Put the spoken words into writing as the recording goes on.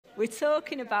We're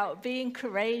talking about being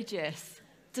courageous.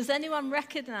 Does anyone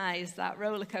recognize that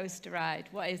roller coaster ride?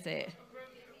 What is it?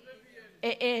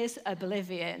 It is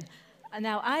Oblivion. And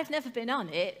now, I've never been on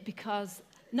it because,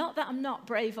 not that I'm not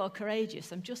brave or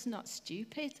courageous, I'm just not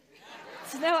stupid.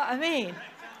 Do you know what I mean?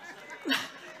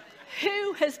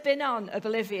 Who has been on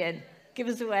Oblivion? Give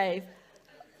us a wave.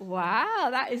 Wow,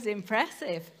 that is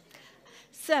impressive.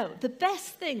 So, the best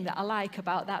thing that I like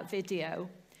about that video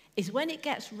is when it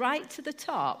gets right to the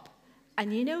top,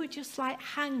 and it just like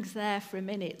hangs there for a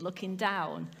minute looking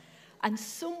down, and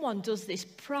someone does this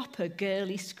proper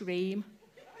girly scream.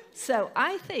 So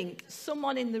I think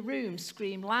someone in the room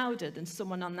screamed louder than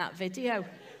someone on that video.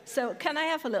 So can I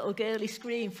have a little girly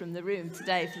scream from the room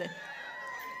today?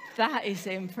 That is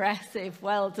impressive.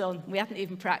 Well done. We haven't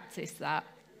even practiced that.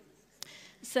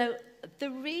 So the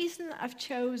reason that I've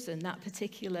chosen that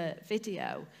particular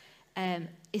video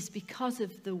is because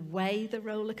of the way the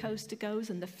roller coaster goes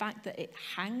and the fact that it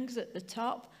hangs at the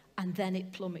top and then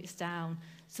it plummets down.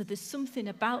 So there's something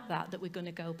about that we're going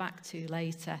to go back to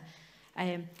later.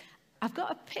 I've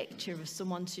got a picture of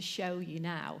someone to show you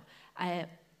now.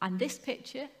 And this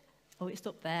picture, it's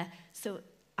up there. So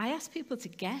I asked people to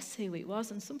guess who it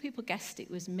was, and some people guessed it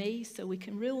was me, so we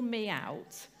can rule me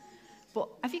out. But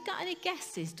have you got any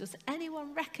guesses? Does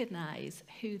anyone recognise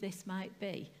who this might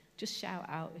be? Just shout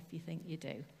out if you think you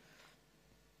do.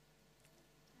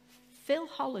 Phil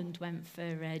Holland went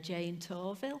for Jane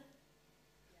Torville.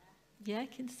 Yeah,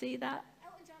 can see that?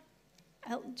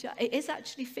 Elton John. It is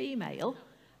actually female,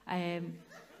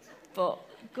 but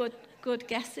good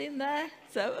guessing there.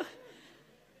 So,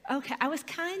 okay, I was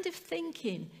kind of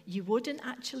thinking you wouldn't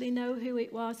actually know who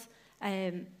it was,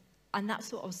 and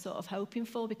that's what I was sort of hoping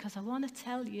for, because I want to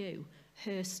tell you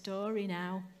her story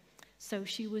now. So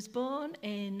she was born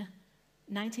in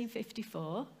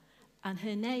 1954, and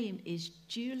her name is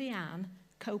Julianne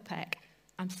Kopek.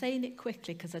 I'm saying it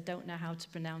quickly because I don't know how to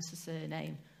pronounce the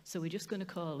surname, so we're just going to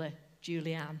call her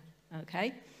Julianne,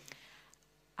 okay?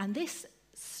 And this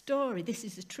story, this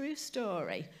is a true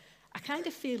story. I kind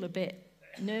of feel a bit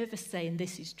nervous saying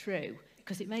this is true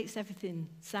because it makes everything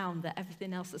sound that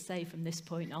everything else I say from this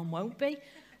point on won't be,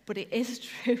 but it is a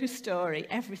true story.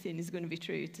 Everything is going to be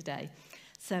true today.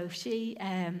 So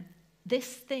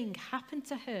this thing happened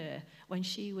to her when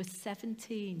she was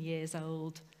 17 years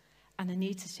old, and I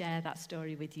need to share that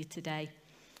story with you today.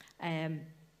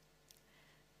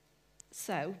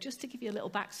 So, just to give you a little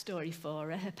backstory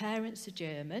for her parents are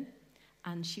German,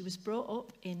 and she was brought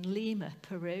up in Lima,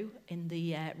 Peru, in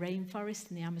the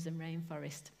rainforest, in the Amazon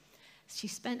rainforest. She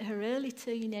spent her early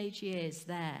teenage years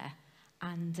there,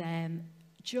 and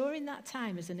during that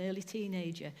time as an early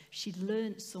teenager, she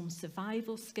learnt some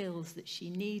survival skills that she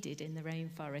needed in the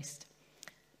rainforest.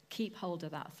 Keep hold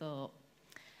of that thought.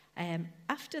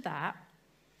 After that,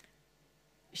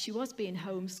 she was being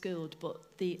homeschooled,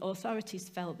 but the authorities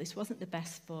felt this wasn't the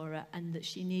best for her and that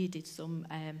she needed some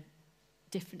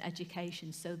different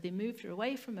education. So they moved her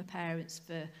away from her parents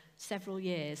for several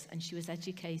years, and she was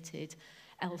educated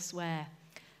elsewhere.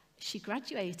 She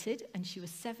graduated and she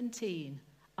was 17,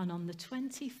 and on the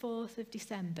 24th of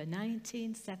December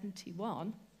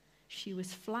 1971, she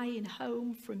was flying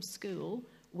home from school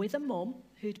with a mum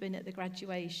who'd been at the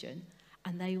graduation,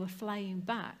 and they were flying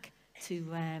back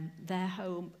to their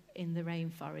home in the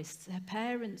rainforest. Her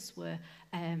parents were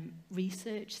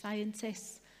research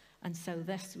scientists, and so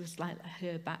this was like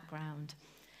her background.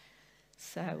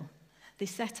 So they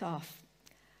set off.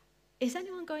 Is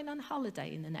anyone going on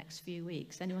holiday in the next few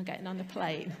weeks? Anyone getting on a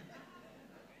plane?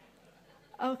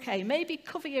 Okay, maybe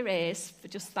cover your ears for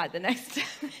just like the next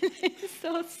 10 minutes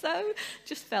or so.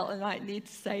 Just felt I might need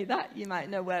to say that. You might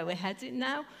know where we're heading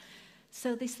now.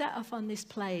 So they set off on this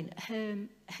plane.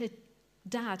 Her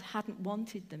dad hadn't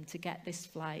wanted them to get this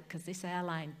flight because this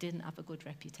airline didn't have a good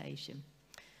reputation.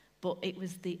 But it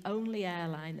was the only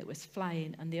airline that was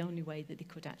flying and the only way that they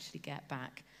could actually get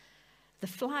back. The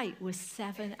flight was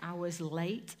 7 hours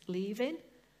late leaving.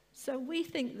 So we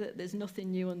think that there's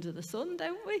nothing new under the sun,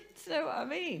 don't we? So,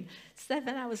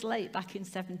 7 hours late back in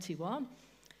 71.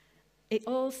 It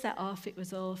all set off, it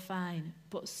was all fine.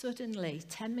 But suddenly,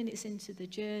 10 minutes into the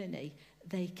journey,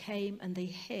 they came and they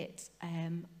hit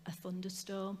a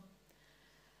thunderstorm.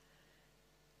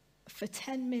 For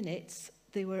 10 minutes,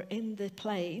 they were in the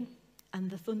plane, and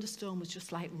the thunderstorm was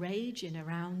just like raging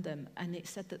around them. And it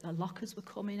said that the lockers were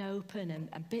coming open,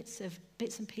 and bits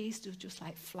and pieces were just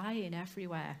like flying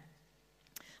everywhere.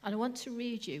 And I want to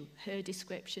read you her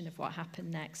description of what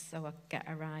happened next, so I'll get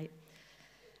her right.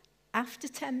 After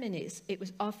 10 minutes, it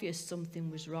was obvious something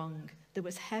was wrong. There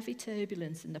was heavy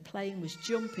turbulence and the plane was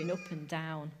jumping up and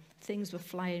down. Things were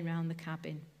flying around the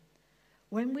cabin.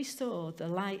 When we saw the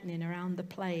lightning around the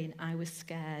plane, I was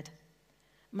scared.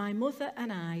 My mother and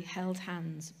I held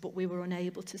hands, but we were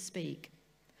unable to speak.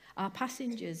 Other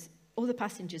passengers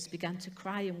began to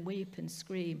cry and weep and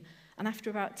scream, and after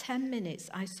about 10 minutes,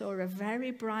 I saw a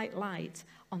very bright light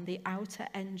on the outer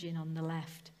engine on the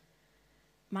left.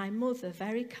 My mother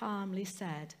very calmly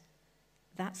said,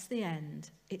 "That's the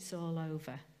end, it's all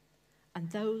over." And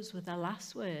those were the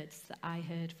last words that I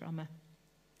heard from her.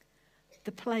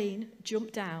 The plane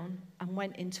jumped down and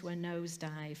went into a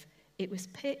nosedive. It was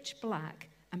pitch black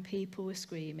and people were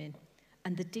screaming,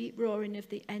 and the deep roaring of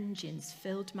the engines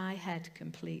filled my head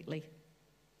completely.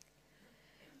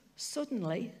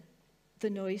 Suddenly, the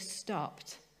noise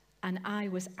stopped, and I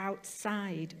was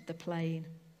outside the plane.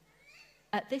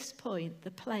 At this point, the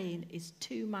plane is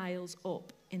 2 miles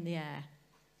up in the air.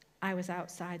 I was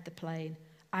outside the plane.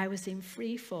 I was in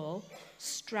free fall,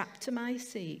 strapped to my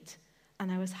seat,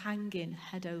 and I was hanging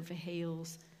head over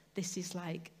heels. This is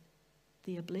like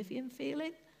the oblivion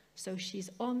feeling. So she's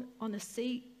on a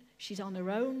seat. She's on her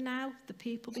own now. The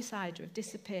people beside her have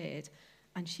disappeared,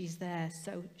 and she's there.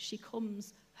 So she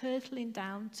comes hurtling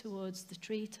down towards the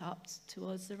treetops,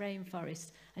 towards the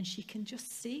rainforest, and she can just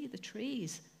see the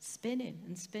trees spinning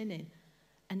and spinning.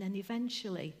 And then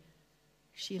eventually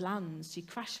she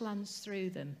crash lands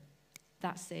through them.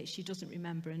 That's it. She doesn't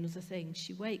remember another thing.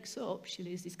 She wakes up, she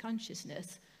loses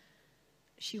consciousness.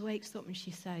 She wakes up and she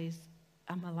says,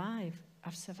 "I'm alive.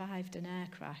 I've survived an air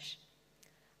crash."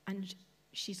 And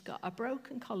she's got a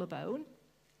broken collarbone,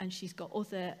 and she's got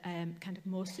other kind of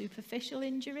more superficial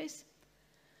injuries.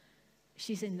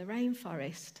 She's in the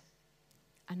rainforest,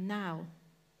 and now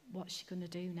what's she going to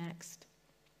do next?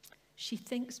 She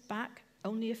thinks back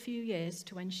only a few years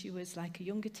to when she was like a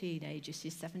younger teenager.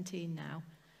 She's 17 now,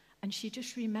 and she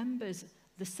just remembers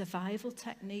the survival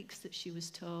techniques that she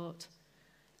was taught.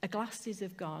 Her glasses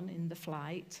have gone in the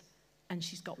flight, and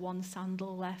she's got one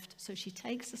sandal left, so she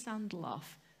takes the sandal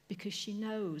off because she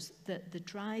knows that the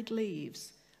dried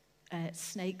leaves,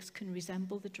 snakes can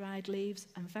resemble the dried leaves,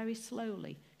 and very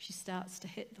slowly she starts to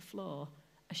hit the floor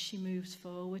as she moves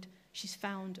forward. She's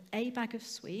found a bag of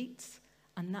sweets,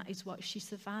 and that is what she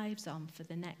survives on for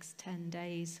the next 10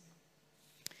 days.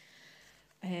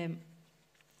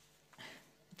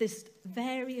 There's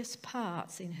various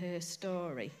parts in her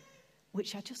story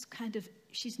which are just kind of,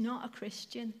 she's not a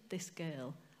Christian, this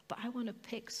girl, but I want to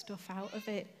pick stuff out of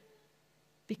it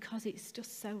because it's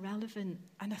just so relevant.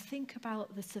 And I think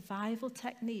about the survival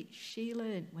techniques she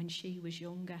learned when she was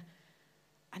younger.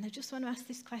 And I just want to ask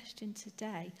this question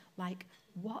today, like,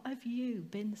 what have you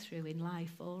been through in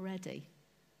life already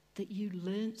that you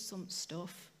learned some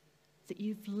stuff, that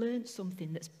you've learned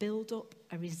something that's built up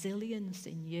a resilience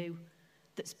in you,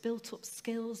 that's built up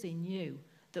skills in you,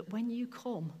 that when you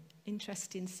come,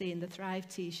 interesting seeing the Thrive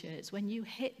t-shirts, when you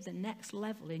hit the next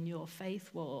level in your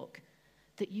faith walk,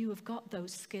 that you have got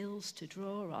those skills to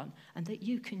draw on and that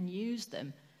you can use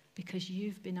them because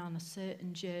you've been on a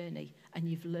certain journey and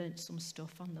you've learnt some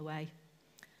stuff on the way.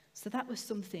 So that was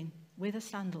something. With a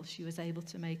sandal, she was able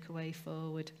to make her way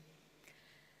forward.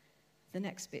 The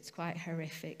next bit's quite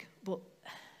horrific, but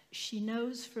she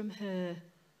knows from her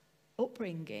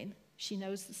upbringing, she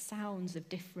knows the sounds of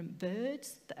different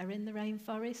birds that are in the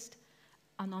rainforest.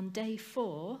 And on day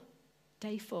four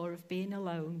of being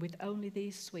alone with only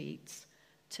these sweets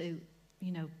to,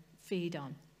 feed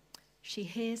on, she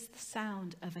hears the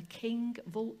sound of a king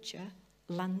vulture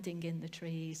landing in the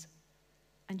trees.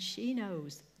 And she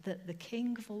knows that the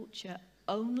king vulture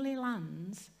only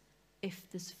lands if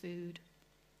there's food.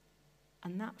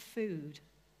 And that food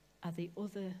are the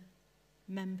other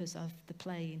members of the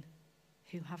plane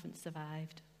who haven't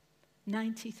survived.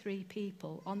 93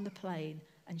 people on the plane,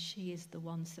 and she is the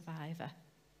one survivor.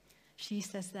 She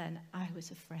says then, "I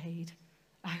was afraid.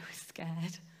 I was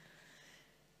scared."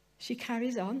 She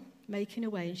carries on, making her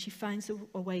way, and she finds a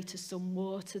way to some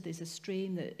water. There's a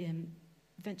stream that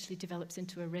eventually develops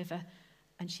into a river,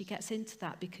 and she gets into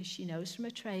that because she knows from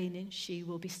her training she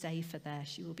will be safer there.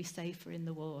 She will be safer in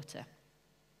the water.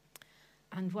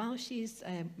 And while she's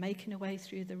making her way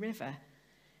through the river,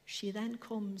 she then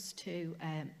comes to,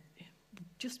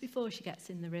 just before she gets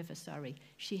in the river,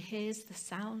 she hears the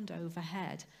sound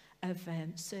overhead of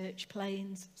search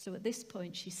planes. So at this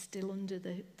point, she's still under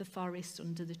the forest,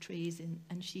 under the trees,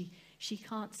 and she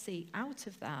can't see out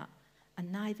of that,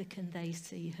 and neither can they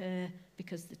see her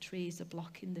because the trees are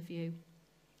blocking the view.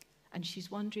 And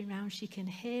she's wandering around. She can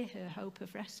hear her hope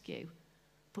of rescue,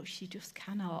 but she just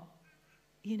cannot,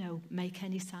 make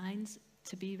any signs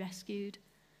to be rescued.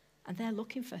 And they're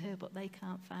looking for her, but they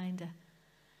can't find her.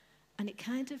 And it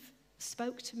kind of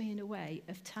spoke to me in a way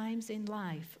of times in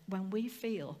life when we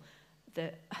feel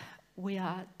that we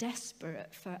are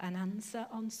desperate for an answer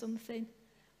on something.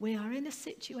 We are in a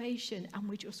situation and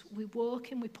we're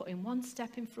walking, we're putting one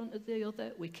step in front of the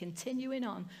other, we're continuing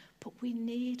on, but we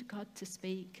need God to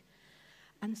speak.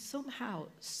 And somehow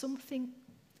something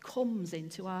comes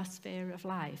into our sphere of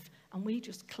life and we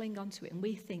just cling onto it and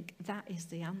we think that is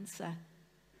the answer.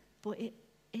 But it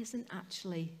isn't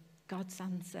actually God's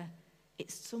answer.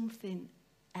 It's something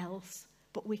else.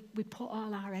 But we put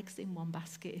all our eggs in one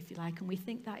basket, if you like, and we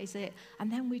think that is it.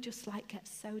 And then we just get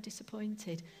so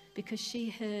disappointed because she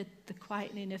heard the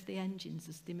quietening of the engines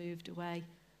as they moved away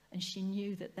and she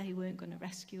knew that they weren't going to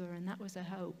rescue her, and that was her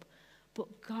hope.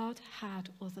 But God had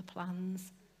other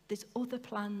plans. There's other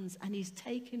plans, and he's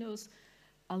taking us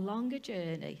along a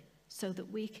journey so that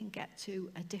we can get to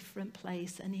a different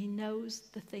place, and he knows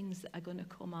the things that are going to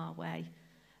come our way,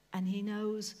 and he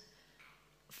longs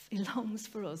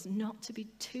for us not to be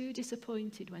too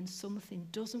disappointed when something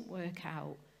doesn't work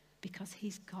out, because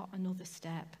he's got another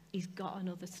step. He's got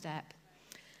another step.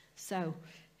 So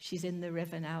she's in the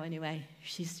river now anyway.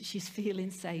 She's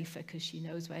feeling safer because she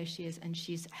knows where she is, and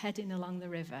she's heading along the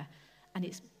river, and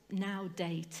it's now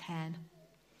day 10.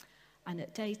 And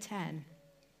at day 10,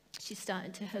 she's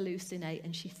starting to hallucinate,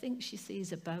 and she thinks she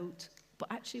sees a boat,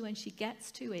 but actually when she gets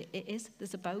to it,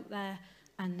 there's a boat there,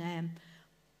 and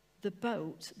the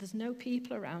boat, there's no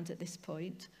people around at this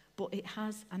point, but it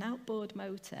has an outboard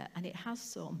motor and it has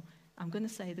some, I'm going to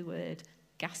say the word,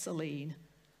 gasoline.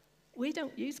 We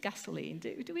don't use gasoline,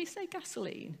 do we say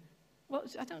gasoline?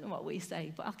 I don't know what we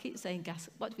say, but I'll keep saying gas.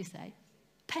 What do we say?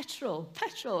 Petrol,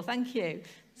 thank you.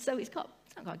 So it's not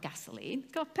got gasoline,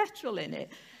 it's got petrol in it.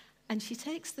 And she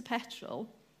takes the petrol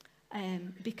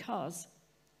because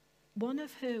one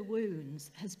of her wounds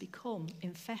has become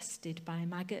infested by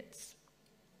maggots.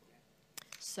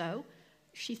 So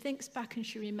she thinks back and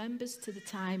she remembers to the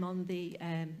time on the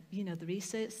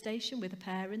research station with the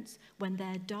parents when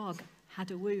their dog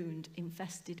had a wound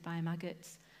infested by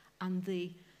maggots. And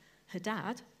her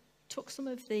dad took some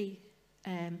of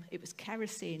it was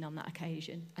kerosene on that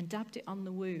occasion, and dabbed it on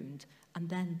the wound, and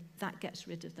then that gets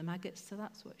rid of the maggots. So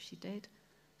that's what she did.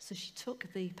 So she took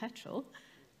the petrol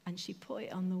and she put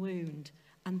it on the wound.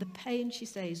 And the pain, she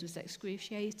says, was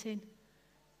excruciating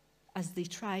as they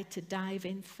tried to dive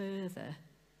in further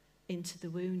into the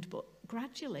wound. But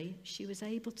gradually, she was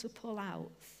able to pull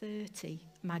out 30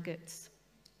 maggots.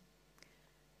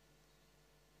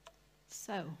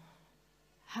 So,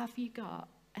 have you got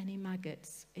any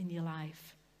maggots in your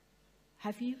life?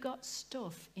 Have you got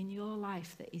stuff in your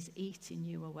life that is eating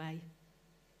you away?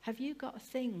 Have you got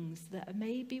things that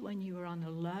maybe when you were on a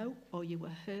low or you were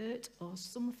hurt or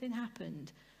something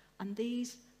happened, and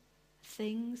these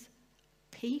things,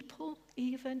 people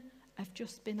even, have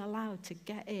just been allowed to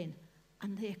get in,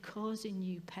 and they are causing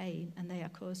you pain and they are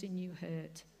causing you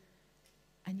hurt,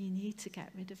 and you need to get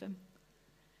rid of them?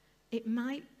 It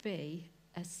might be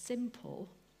as simple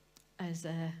as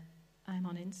I'm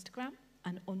on Instagram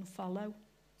and unfollow.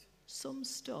 Some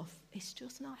stuff is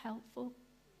just not helpful,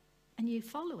 and you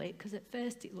follow it because at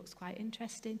first it looks quite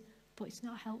interesting, but it's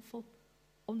not helpful.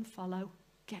 Unfollow.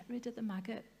 Get rid of the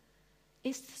maggot.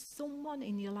 Is there someone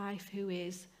in your life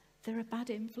they're a bad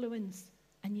influence,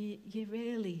 and you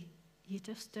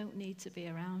just don't need to be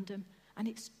around them? And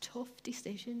it's tough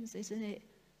decisions, isn't it?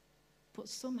 But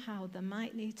somehow there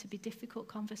might need to be difficult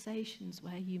conversations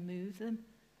where you move them,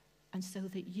 and so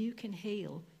that you can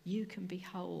heal, you can be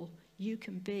whole, you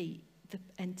can be the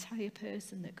entire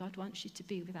person that God wants you to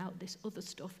be without this other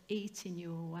stuff eating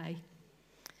you away.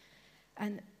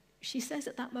 And she says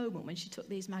at that moment when she took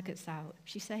these maggots out,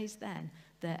 she says then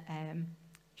that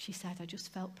she said, I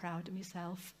just felt proud of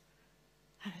myself.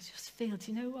 And I just feel,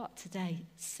 do you know what, today,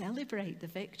 celebrate the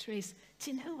victories.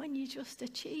 Do you know when you just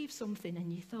achieve something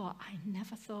and you thought, I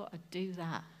never thought I'd do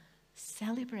that?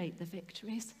 Celebrate the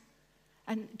victories.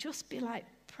 And just be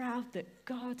proud that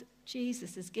God,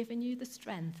 Jesus, has given you the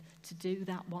strength to do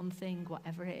that one thing,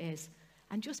 whatever it is.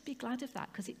 And just be glad of that,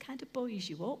 because it kind of buoys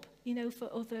you up,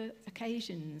 for other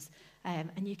occasions.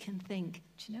 And you can think,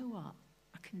 do you know what?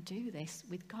 I can do this.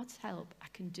 With God's help, I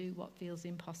can do what feels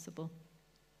impossible.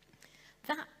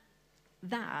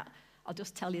 That I'll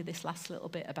just tell you this last little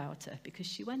bit about her, because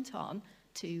she went on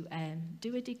to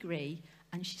do a degree,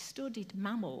 and she studied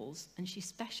mammals, and she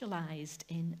specialised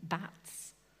in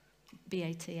bats,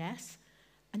 B-A-T-S,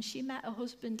 and she met her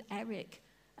husband Eric,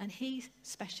 and he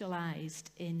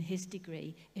specialised in his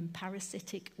degree in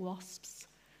parasitic wasps.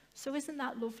 So isn't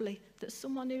that lovely that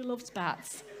someone who loves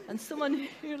bats and someone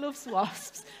who loves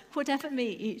wasps would ever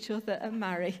meet each other and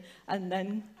marry and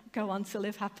then go on to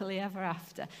live happily ever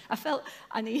after. I felt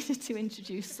I needed to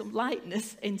introduce some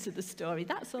lightness into the story.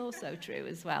 That's also true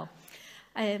as well.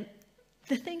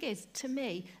 The thing is, to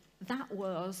me, that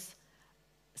was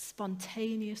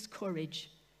spontaneous courage.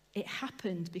 It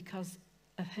happened because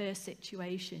of her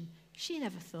situation. She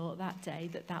never thought that day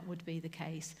that that would be the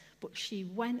case, but she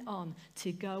went on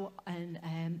to go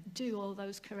and do all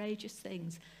those courageous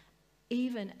things.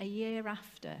 Even a year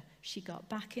after, she got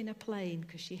back in a plane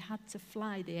because she had to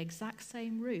fly the exact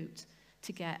same route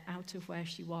to get out of where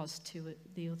she was to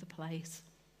the other place.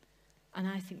 And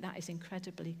I think that is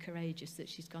incredibly courageous that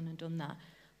she's gone and done that.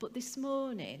 But this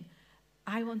morning,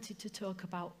 I wanted to talk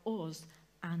about us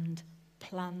and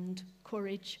planned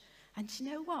courage. And you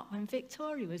know what? When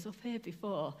Victoria was up here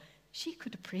before, she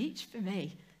could have preached for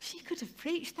me. She could have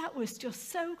preached. That was just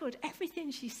so good.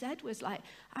 Everything she said was like,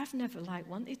 I've never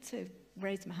wanted to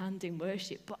raise my hand in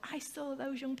worship, but I saw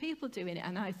those young people doing it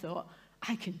and I thought,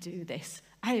 I can do this.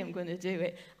 I am going to do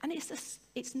it. And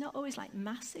it's not always like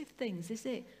massive things, is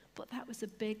it? But that was a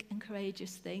big and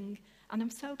courageous thing. And I'm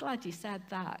so glad you said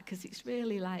that, because it's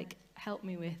really helped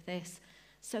me with this.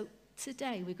 So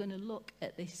today we're going to look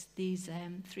at these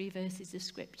 3 verses of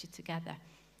scripture together.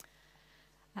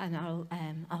 And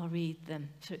I'll read them.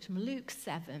 So it's from Luke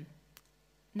 7.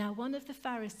 Now one of the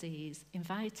Pharisees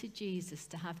invited Jesus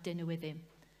to have dinner with him.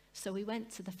 So he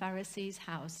went to the Pharisee's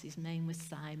house. His name was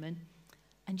Simon.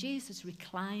 And Jesus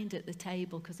reclined at the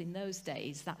table, because in those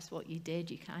days that's what you did.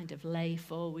 You kind of lay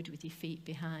forward with your feet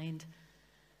behind.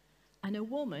 And a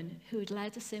woman who had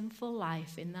led a sinful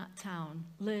life in that town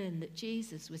learned that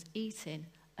Jesus was eating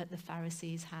at the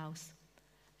Pharisee's house.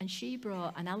 And she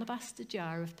brought an alabaster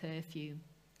jar of perfume.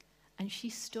 And she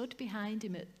stood behind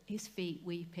him at his feet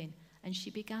weeping. And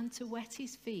she began to wet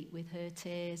his feet with her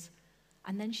tears.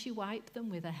 And then she wiped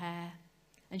them with her hair.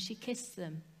 And she kissed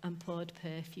them and poured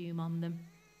perfume on them.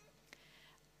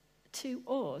 To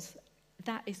us,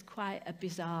 that is quite a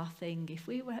bizarre thing. If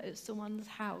we were at someone's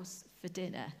house for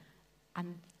dinner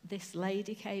and this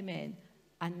lady came in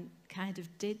and kind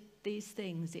of did these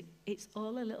things, it's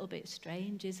all a little bit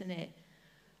strange, isn't it?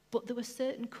 But there were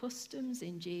certain customs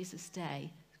in Jesus'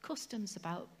 day, customs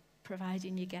about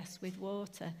providing your guests with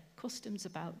water, customs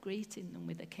about greeting them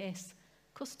with a kiss,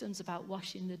 customs about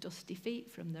washing the dusty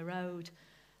feet from the road.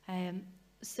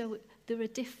 So there are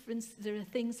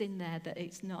things in there that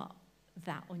it's not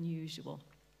that unusual.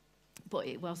 But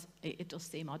it does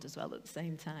seem odd as well at the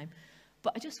same time.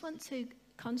 But I just want to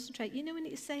concentrate. You know, when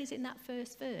it says in that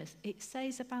first verse, it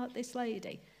says about this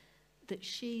lady that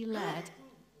she led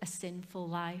a sinful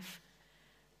life.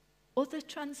 Other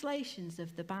translations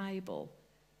of the Bible,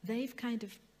 they've kind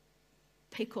of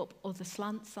pick up other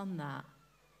slants on that.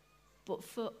 But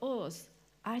for us,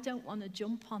 I don't want to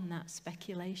jump on that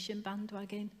speculation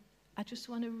bandwagon. I just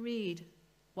want to read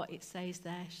what it says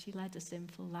there. She led a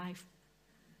sinful life.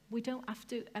 We don't have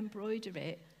to embroider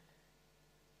it.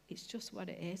 It's just what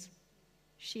it is.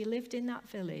 She lived in that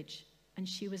village and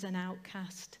she was an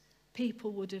outcast.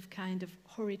 People would have kind of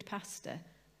hurried past her.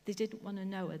 They didn't want to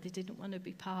know her. They didn't want to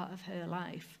be part of her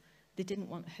life. They didn't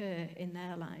want her in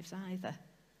their lives either.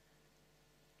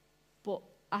 But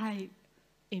I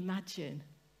imagine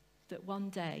that one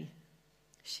day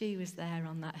she was there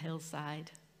on that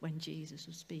hillside when Jesus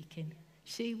was speaking.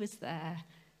 She was there,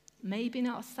 maybe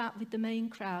not sat with the main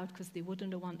crowd because they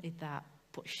wouldn't have wanted that,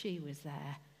 but she was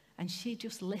there. And she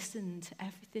just listened to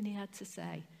everything he had to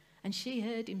say. And she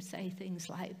heard him say things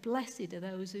like, "Blessed are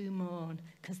those who mourn,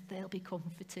 because they'll be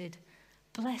comforted.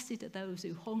 Blessed are those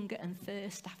who hunger and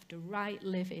thirst after right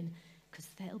living, because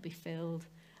they'll be filled."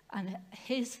 And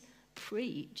his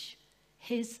preach,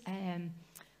 his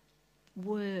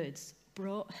words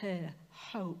brought her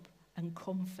hope and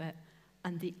comfort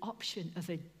and the option of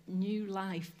a new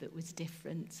life that was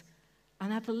different.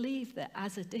 And I believe that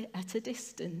at a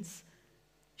distance,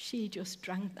 she just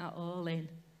drank that all in.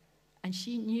 And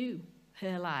she knew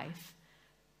her life.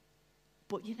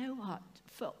 But you know what?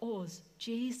 For us,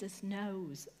 Jesus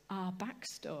knows our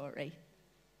backstory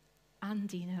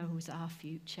and he knows our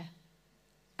future.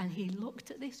 And he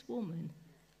looked at this woman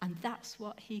and that's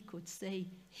what he could see.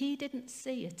 He didn't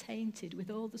see her tainted with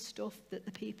all the stuff that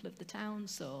the people of the town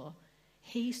saw.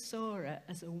 He saw her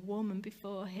as a woman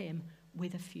before him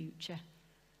with a future.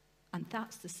 And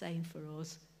that's the same for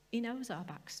us. He knows our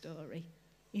backstory.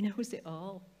 He knows it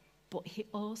all. But he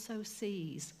also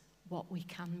sees what we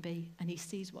can be, and he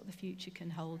sees what the future can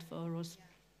hold for us.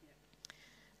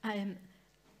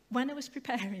 When I was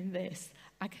preparing this,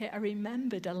 I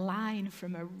remembered a line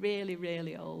from a really,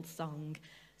 really old song.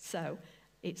 So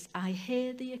it's, "I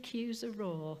hear the accuser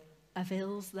roar of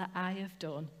ills that I have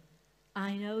done.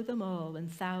 I know them all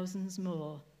and thousands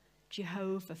more.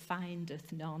 Jehovah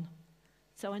findeth none.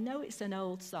 So I know it's an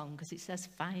old song because it says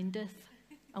findeth,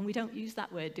 and we don't use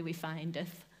that word, do we,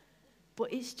 findeth?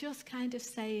 But it's just kind of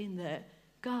saying that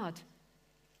God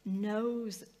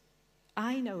knows,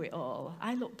 I know it all.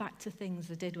 I look back to things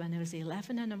I did when I was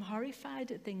 11 and I'm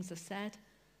horrified at things I said.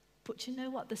 But you know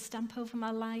what? The stamp over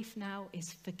my life now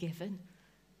is forgiven.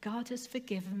 God has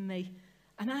forgiven me.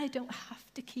 And I don't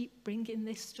have to keep bringing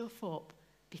this stuff up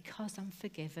because I'm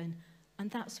forgiven. And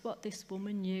that's what this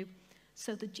woman knew.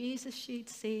 So the Jesus she'd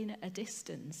seen at a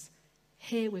distance,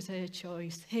 here was her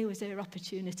choice. Here was her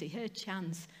opportunity, her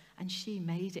chance. And she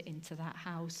made it into that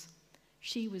house.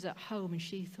 She was at home and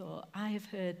she thought, I have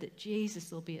heard that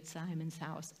Jesus will be at Simon's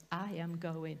house. I am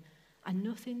going. And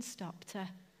nothing stopped her.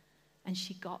 And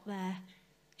she got there.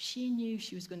 She knew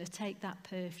she was going to take that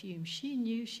perfume. She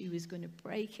knew she was going to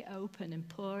break it open and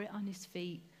pour it on his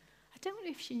feet. I don't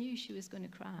know if she knew she was going to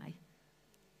cry.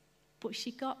 But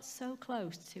she got so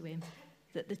close to him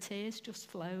that the tears just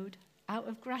flowed. Out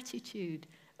of gratitude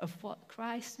of what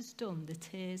Christ has done, the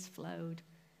tears flowed.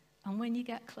 And when you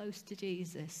get close to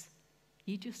Jesus,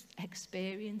 you just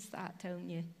experience that, don't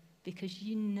you? Because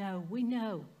we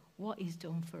know what he's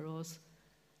done for us.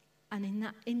 And in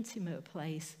that intimate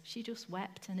place, she just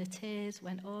wept and her tears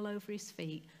went all over his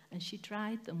feet and she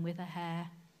dried them with her hair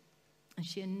and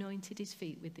she anointed his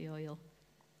feet with the oil.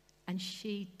 And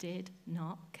she did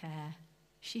not care.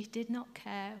 She did not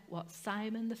care what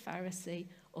Simon the Pharisee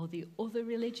or the other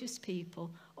religious people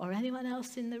or anyone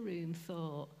else in the room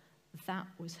thought. That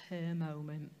was her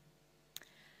moment.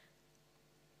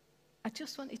 I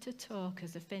just wanted to talk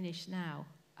as I finish now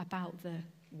about the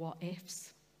what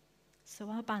ifs. So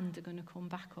our band are going to come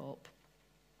back up.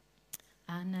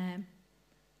 And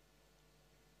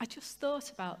I just thought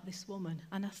about this woman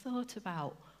and I thought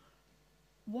about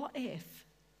what if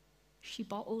she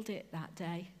bottled it that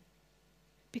day?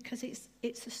 Because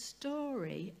it's a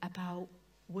story about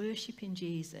worshipping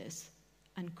Jesus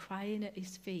and crying at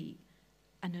his feet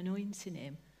and anointing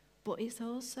him. But it's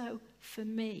also, for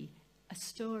me, a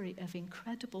story of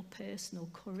incredible personal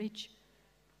courage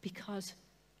because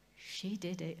she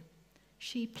did it.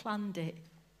 She planned it.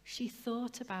 She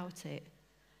thought about it.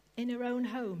 In her own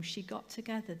home, she got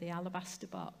together the alabaster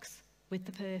box with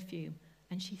the perfume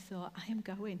and she thought, I am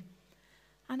going.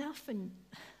 And often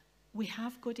we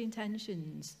have good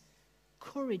intentions.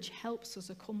 Courage helps us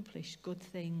accomplish good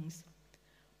things.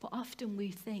 But often we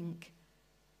think,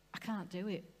 I can't do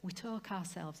it. We talk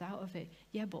ourselves out of it.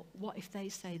 Yeah, but what if they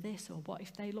say this? Or what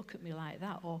if they look at me like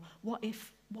that? Or what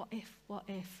if?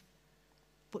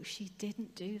 But she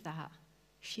didn't do that.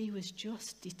 She was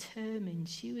just determined.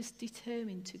 She was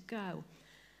determined to go.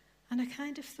 And I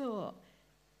kind of thought,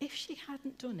 if she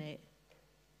hadn't done it,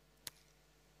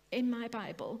 in my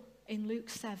Bible, in Luke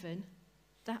 7,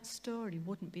 that story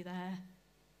wouldn't be there.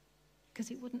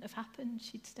 Because it wouldn't have happened.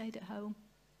 She'd stayed at home.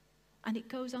 And it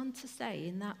goes on to say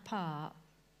in that part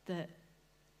that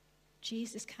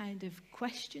Jesus kind of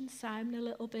questions Simon a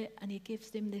little bit and he gives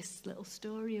him this little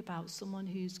story about someone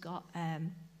who's got,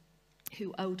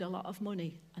 who owed a lot of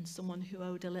money and someone who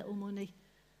owed a little money.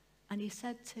 And he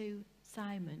said to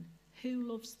Simon, who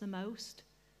loves the most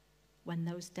when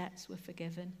those debts were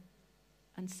forgiven?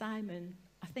 And Simon,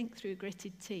 I think through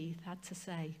gritted teeth, had to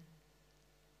say,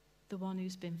 the one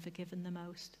who's been forgiven the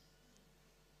most.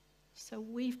 So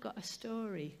we've got a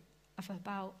story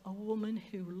about a woman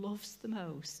who loves the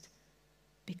most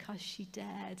because she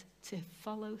dared to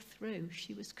follow through.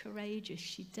 She was courageous.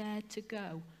 She dared to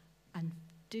go and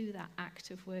do that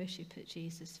act of worship at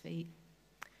Jesus' feet.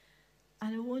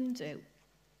 And I wonder,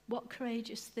 what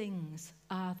courageous things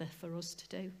are there for us to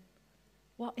do?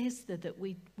 What is there that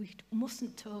we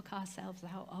mustn't talk ourselves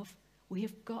out of? We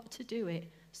have got to do it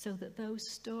so that those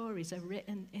stories are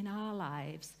written in our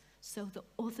lives so that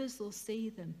others will see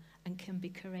them and can be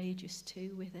courageous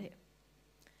too with it.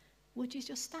 Would you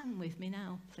just stand with me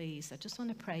now, please? I just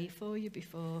want to pray for you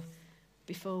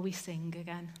before we sing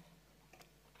again.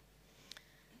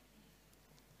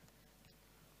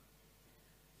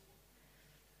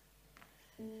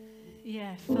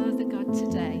 Yeah, Father God,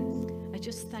 today, I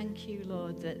just thank you,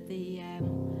 Lord, that the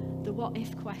what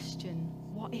if question,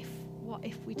 what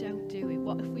if we don't do it?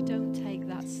 What if we don't take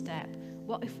that step?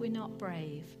 What if we're not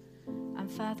brave? And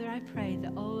Father, I pray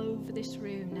that all over this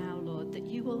room now, Lord, that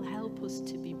you will help us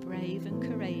to be brave and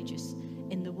courageous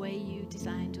in the way you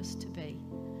designed us to be.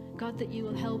 God, that you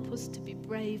will help us to be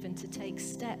brave and to take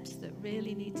steps that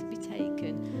really need to be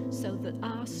taken so that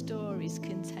our stories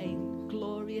contain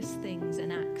glorious things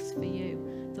and acts for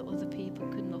you that other people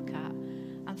can look at.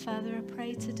 And Father, I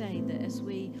pray today that as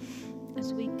we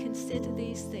consider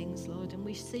these things, Lord, and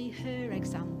we see her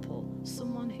example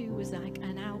someone who was like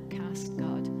an outcast,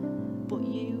 God, but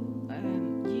you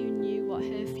knew what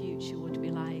her future would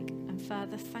be like. And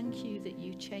Father, thank you that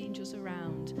you change us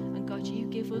around. And God, you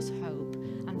give us hope.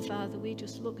 And Father, we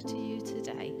just look to you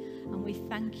today and we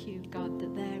thank you, God,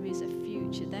 that there is a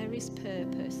future, there is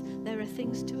purpose, there are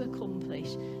things to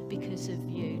accomplish because of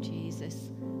you, Jesus.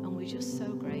 And we're just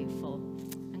so grateful.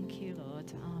 Thank you,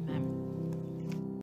 Lord. Amen.